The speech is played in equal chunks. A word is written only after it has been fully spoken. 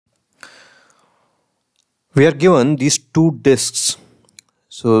We are given these two disks.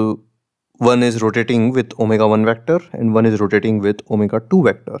 So one is rotating with omega 1 vector and one is rotating with omega 2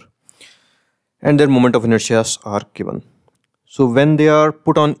 vector. And their moment of inertia are given. So when they are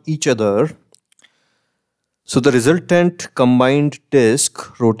put on each other, so the resultant combined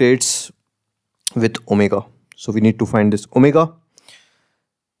disk rotates with omega. So we need to find this omega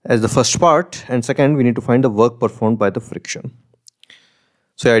as the first part, and second we need to find the work performed by the friction.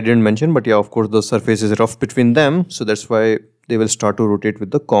 So I didn't mention, but yeah, of course the surface is rough between them, so that's why they will start to rotate with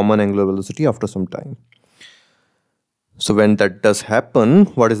the common angular velocity after some time. So when that does happen,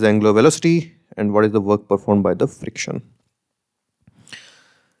 what is the angular velocity and what is the work performed by the friction?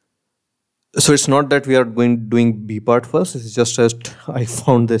 So it's not that we are doing B part first, it's just that I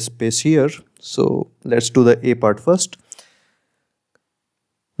found the space here. So let's do the A part first.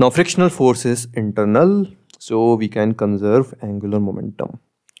 Now frictional force is internal, so we can conserve angular momentum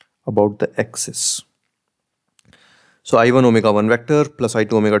about the axis. So I1 omega 1 vector plus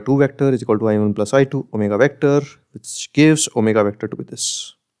I2 omega 2 vector is equal to I1 plus I2 omega vector, which gives omega vector to be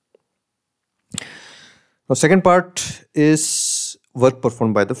this. Now second part is work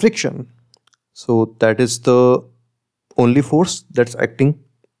performed by the friction. So that is the only force that's acting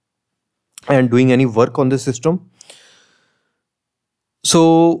and doing any work on this system.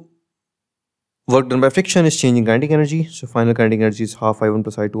 So work done by friction is changing kinetic energy. So final kinetic energy is half I1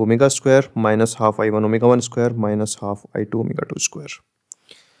 plus I2 omega square minus half I1 omega 1 square minus half I2 omega 2 square.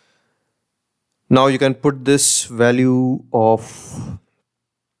 Now you can put this value of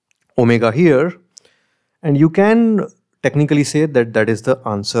omega here and you can technically say that that is the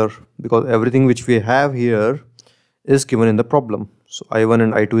answer, because everything which we have here is given in the problem. So I1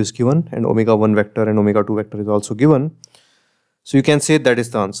 and I2 is given and omega 1 vector and omega 2 vector is also given. So you can say that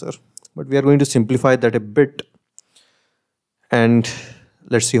is the answer. But we are going to simplify that a bit and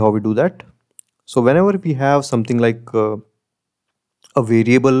let's see how we do that. So whenever we have something like a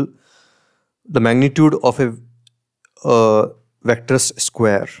variable, the magnitude of a vector's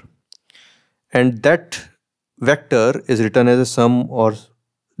square, and that vector is written as a sum or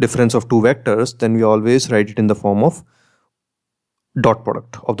difference of two vectors, then we always write it in the form of dot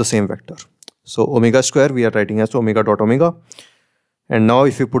product of the same vector. So omega square we are writing as omega dot omega. And now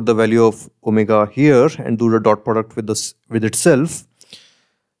if you put the value of omega here and do the dot product with this with itself,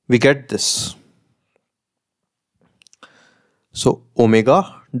 we get this. So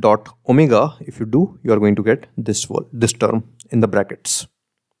omega dot omega, if you do, you are going to get this term in the brackets.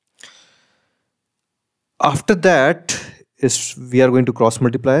 After that is we are going to cross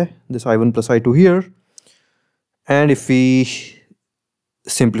multiply this I1 plus I2 here, and if we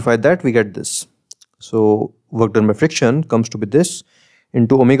simplify that we get this. So work done by friction comes to be this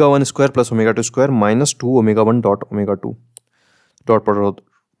into omega 1 square plus omega 2 square minus 2 omega 1 dot omega 2 dot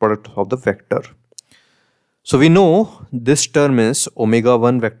product of the vector. So we know this term is omega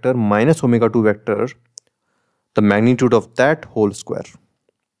 1 vector minus omega 2 vector, the magnitude of that whole square.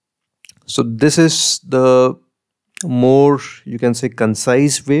 So this is the more, you can say,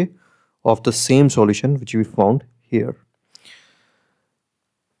 concise way of the same solution which we found here.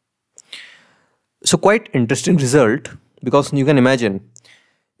 So quite interesting result, because you can imagine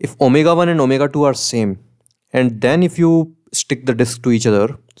if omega 1 and omega 2 are same, and then if you stick the disk to each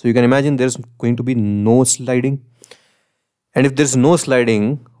other, so you can imagine there's going to be no sliding, and if there's no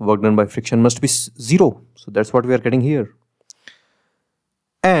sliding, work done by friction must be 0. So that's what we are getting here.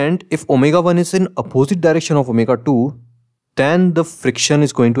 And if omega 1 is in opposite direction of omega 2, then the friction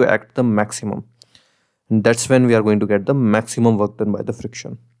is going to act the maximum, and that's when we are going to get the maximum work done by the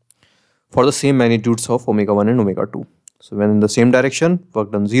friction for the same magnitudes of omega 1 and omega 2. So when in the same direction,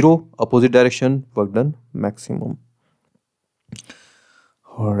 work done 0, opposite direction, work done maximum.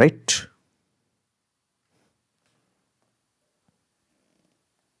 All right.